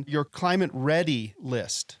on your climate ready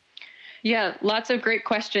list. Yeah, lots of great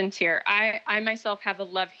questions here. I myself have a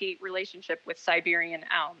love-hate relationship with Siberian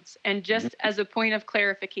elms. And just as a point of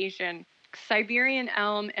clarification, Siberian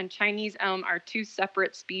elm and Chinese elm are two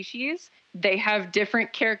separate species. They have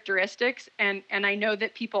different characteristics, and I know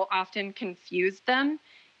that people often confuse them.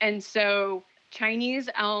 And so Chinese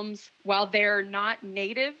elms, while they're not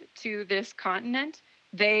native to this continent,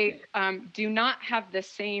 they do not have the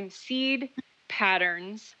same seed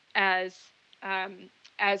patterns as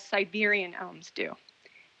Siberian elms do,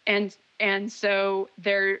 and so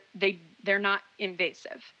they're not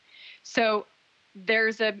invasive. So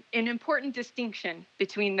there's an important distinction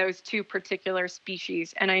between those two particular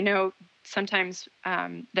species, and I know sometimes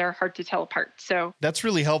they're hard to tell apart. So that's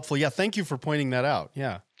really helpful. Yeah, thank you for pointing that out.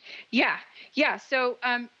 Yeah. So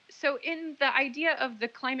in the idea of the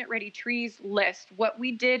Climate Ready Trees list, what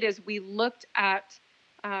we did is we looked at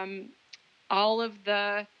all of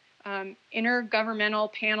the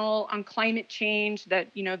intergovernmental panel on climate change,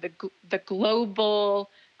 that the global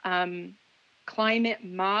climate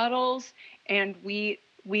models, and we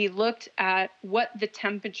looked at what the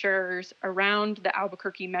temperatures around the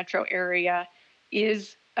Albuquerque metro area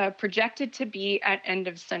is projected to be at end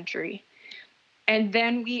of century. And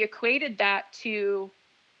then we equated that to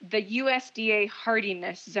the USDA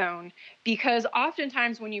hardiness zone, because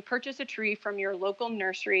oftentimes when you purchase a tree from your local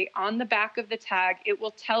nursery, on the back of the tag, it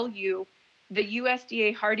will tell you the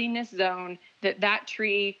USDA hardiness zone that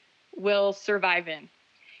tree will survive in.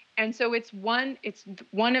 And so it's one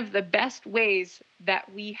of the best ways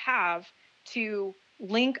that we have to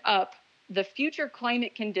link up the future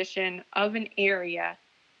climate condition of an area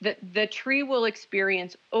that the tree will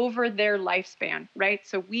experience over their lifespan, right?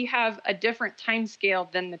 So we have a different time scale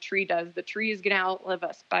than the tree does. The tree is going to outlive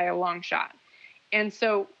us by a long shot. And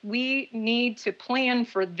so we need to plan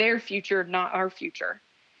for their future, not our future.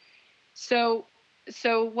 So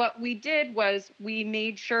what we did was we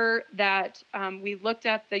made sure that we looked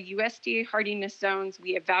at the USDA hardiness zones.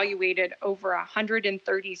 We evaluated over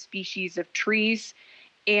 130 species of trees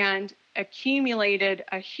and accumulated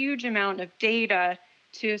a huge amount of data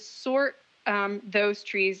to sort those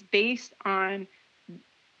trees based on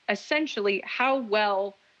essentially how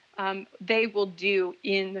well they will do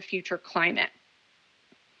in the future climate,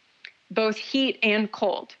 both heat and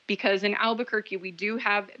cold, because in Albuquerque, we do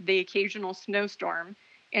have the occasional snowstorm.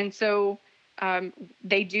 And so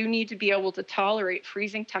they do need to be able to tolerate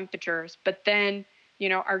freezing temperatures, but then,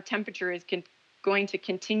 our temperature is going to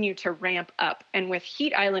continue to ramp up. And with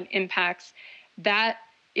heat island impacts, that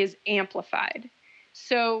is amplified.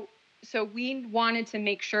 So we wanted to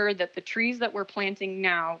make sure that the trees that we're planting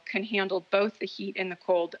now can handle both the heat and the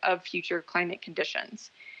cold of future climate conditions.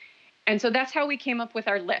 And so that's how we came up with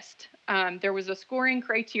our list. There was a scoring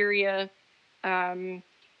criteria, and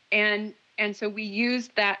so we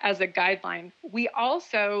used that as a guideline. We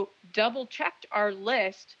also double-checked our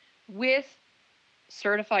list with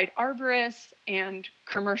certified arborists and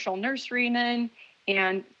commercial nurserymen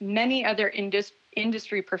and many other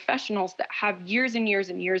industry professionals that have years and years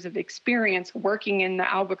and years of experience working in the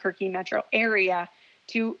Albuquerque metro area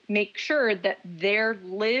to make sure that their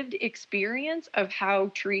lived experience of how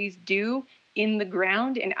trees do in the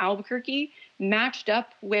ground in Albuquerque matched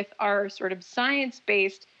up with our sort of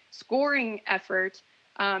science-based scoring effort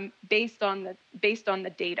based on the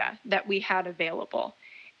data that we had available,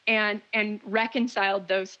 and reconciled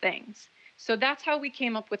those things. So that's how we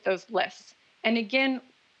came up with those lists. And again,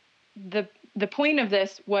 the point of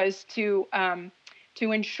this was to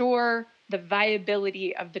ensure the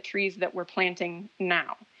viability of the trees that we're planting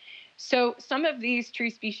now. So some of these tree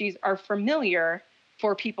species are familiar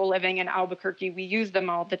for people living in Albuquerque. We use them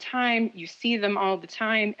all the time. You see them all the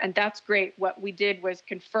time, and that's great. What we did was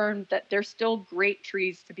confirm that they're still great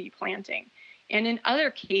trees to be planting. And in other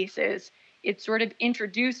cases, it sort of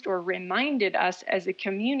introduced or reminded us as a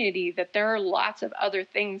community that there are lots of other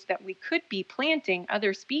things that we could be planting,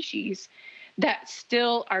 other species, that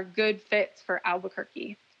still are good fits for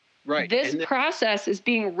Albuquerque. Right. This process is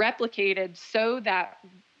being replicated so that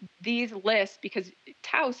these lists, because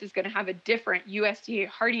Taos is going to have a different USDA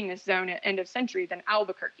hardiness zone at end of century than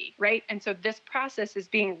Albuquerque, right? And so this process is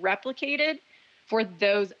being replicated for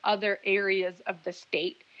those other areas of the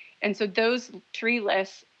state. And so those tree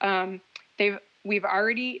lists, we've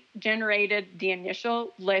already generated the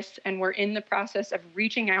initial lists, and we're in the process of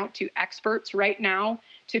reaching out to experts right now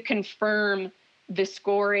to confirm the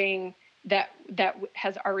scoring that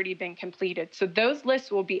has already been completed. So those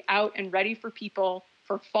lists will be out and ready for people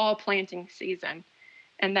for fall planting season.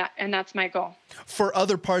 And that's my goal. For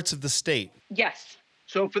other parts of the state? Yes.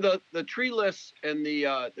 So for the tree lists and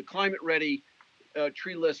the climate ready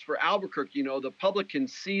tree lists for Albuquerque, the public can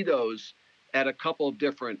see those at a couple of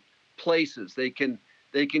different places. They can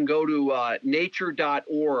go to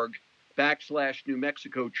nature.org/New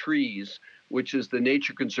Mexico trees, which is the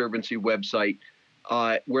Nature Conservancy website,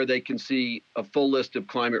 where they can see a full list of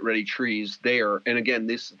climate ready trees there. And again,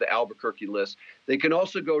 this is the Albuquerque list. They can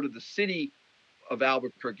also go to the City of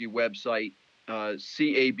Albuquerque website,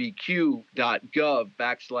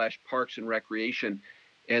 cabq.gov/Parks and Recreation,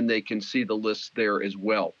 and they can see the list there as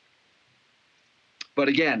well. But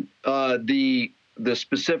again, the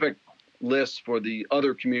specific lists for the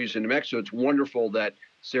other communities in New Mexico, it's wonderful that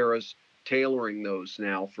Sarah's tailoring those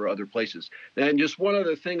now for other places. And just one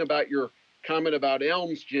other thing about your comment about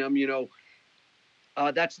elms, Jim,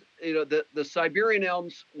 that's, the Siberian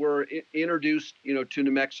elms were introduced, to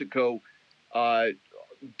New Mexico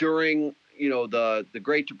during, the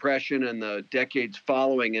Great Depression and the decades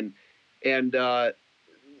following. And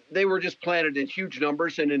they were just planted in huge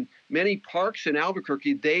numbers. And in many parks in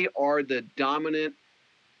Albuquerque, they are the dominant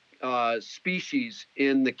species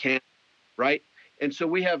in the canopy, right? And so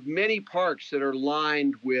we have many parks that are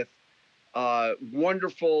lined with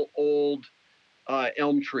wonderful old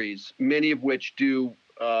elm trees, many of which do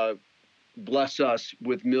bless us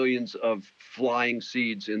with millions of flying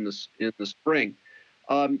seeds in the spring.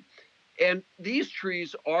 And these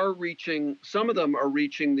trees are some of them are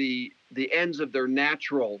reaching the ends of their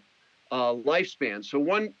natural lifespan. So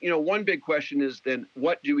one big question is then,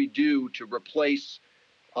 what do we do to replace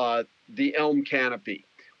the elm canopy?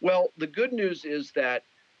 Well, the good news is that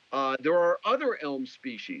there are other elm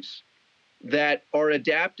species that are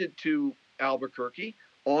adapted to Albuquerque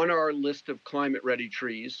on our list of climate-ready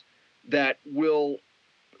trees that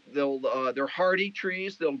they're hardy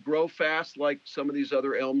trees. They'll grow fast like some of these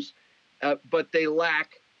other elms, but they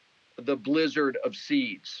lack the blizzard of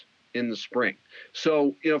seeds in the spring.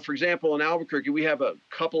 So, for example, in Albuquerque, we have a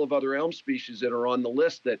couple of other elm species that are on the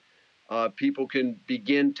list that people can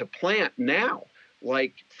begin to plant now,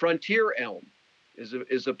 like frontier elm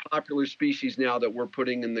is a popular species now that we're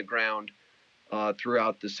putting in the ground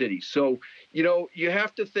throughout the city. So, you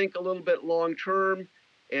have to think a little bit long term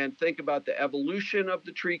and think about the evolution of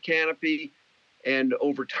the tree canopy and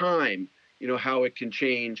over time, how it can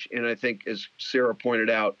change. And I think, as Sarah pointed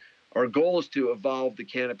out, our goal is to evolve the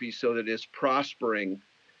canopy so that it's prospering,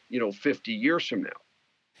 50 years from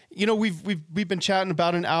now. We've been chatting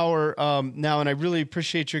about an hour now, and I really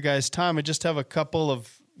appreciate your guys' time. I just have a couple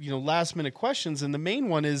of last minute questions, and the main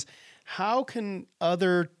one is, how can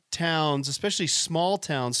other towns, especially small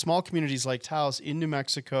towns, small communities like Taos in New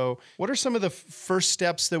Mexico, what are some of the first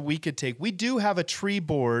steps that we could take? We do have a tree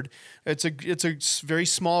board. It's a very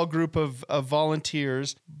small group of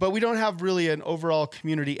volunteers, but we don't have really an overall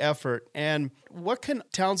community effort. And what can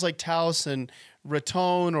towns like Taos and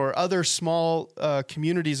Raton or other small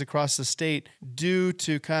communities across the state do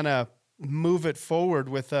to kind of move it forward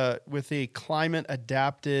with a climate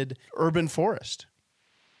adapted urban forest?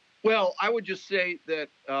 Well, I would just say that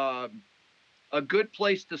a good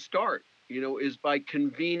place to start, is by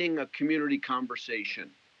convening a community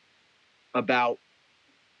conversation about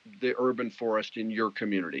the urban forest in your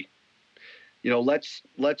community. Let's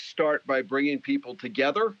start by bringing people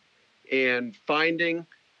together and finding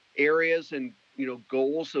areas and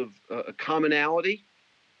goals of commonality,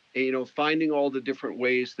 and finding all the different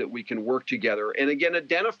ways that we can work together, and again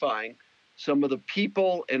identifying some of the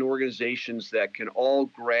people and organizations that can all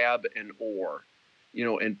grab an oar,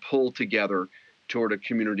 and pull together toward a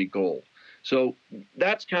community goal. So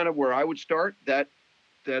that's kind of where I would start. That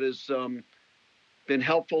has been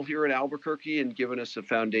helpful here at Albuquerque and given us a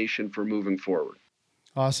foundation for moving forward.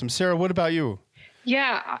 Awesome. Sarah, what about you?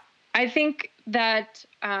 Yeah, I think that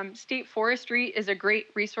State Forestry is a great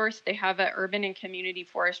resource. They have an urban and community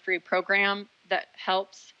forestry program that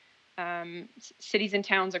helps cities and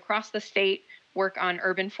towns across the state work on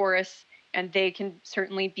urban forests, and they can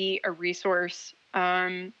certainly be a resource.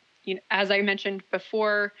 As I mentioned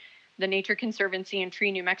before, the Nature Conservancy and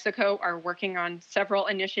Tree New Mexico are working on several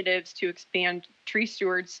initiatives to expand tree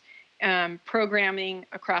stewards programming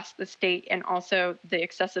across the state, and also the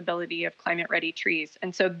accessibility of climate-ready trees.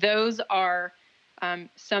 And so those are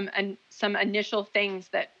some initial things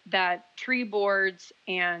that tree boards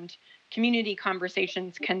and community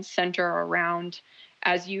conversations can center around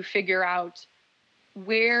as you figure out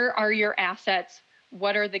where are your assets,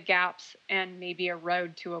 what are the gaps, and maybe a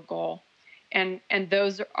road to a goal. And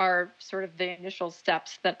those are sort of the initial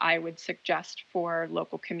steps that I would suggest for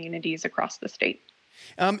local communities across the state.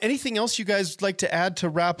 Anything else you guys like to add to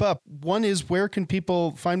wrap up? One is, where can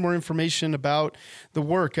people find more information about the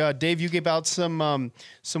work? Dave, you gave out some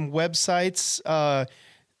websites,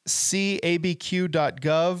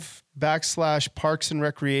 cabq.gov/parks and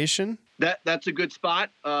recreation. That's a good spot.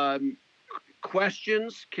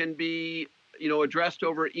 Questions can be, addressed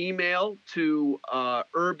over email to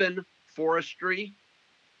urban forestry,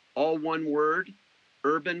 all one word,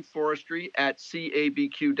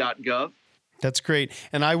 urbanforestry@cabq.gov. That's great,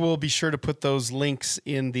 and I will be sure to put those links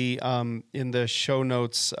in the show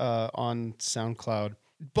notes on SoundCloud.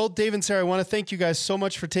 Both Dave and Sarah, I want to thank you guys so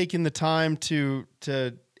much for taking the time to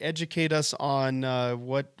educate us on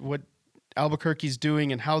what Albuquerque's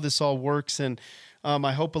doing and how this all works, and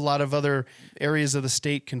I hope a lot of other areas of the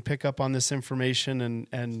state can pick up on this information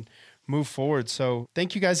and move forward. So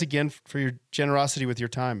thank you guys again for your generosity with your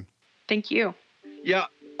time. Thank you. Yeah.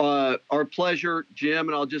 Our pleasure, Jim.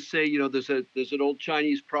 And I'll just say, there's an old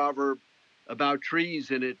Chinese proverb about trees,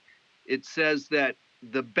 and it says that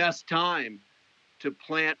the best time to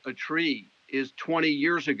plant a tree is 20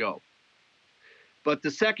 years ago. But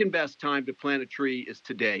the second best time to plant a tree is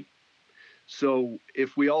today. So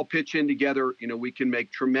if we all pitch in together, we can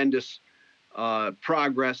make tremendous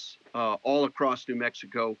progress all across New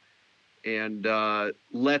Mexico, and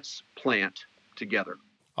let's plant together.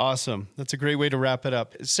 Awesome. That's a great way to wrap it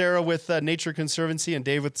up. Sarah with Nature Conservancy and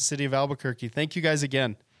Dave with the City of Albuquerque. Thank you guys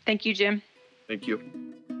again. Thank you, Jim. Thank you.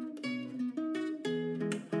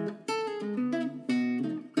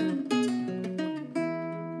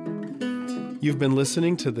 You've been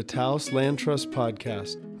listening to the Taos Land Trust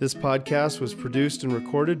podcast. This podcast was produced and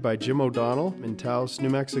recorded by Jim O'Donnell in Taos, New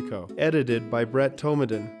Mexico. Edited by Brett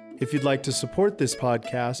Tomeden. If you'd like to support this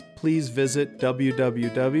podcast, please visit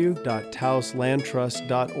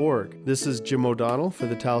www.taoslandtrust.org. This is Jim O'Donnell for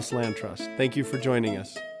the Taos Land Trust. Thank you for joining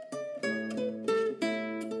us.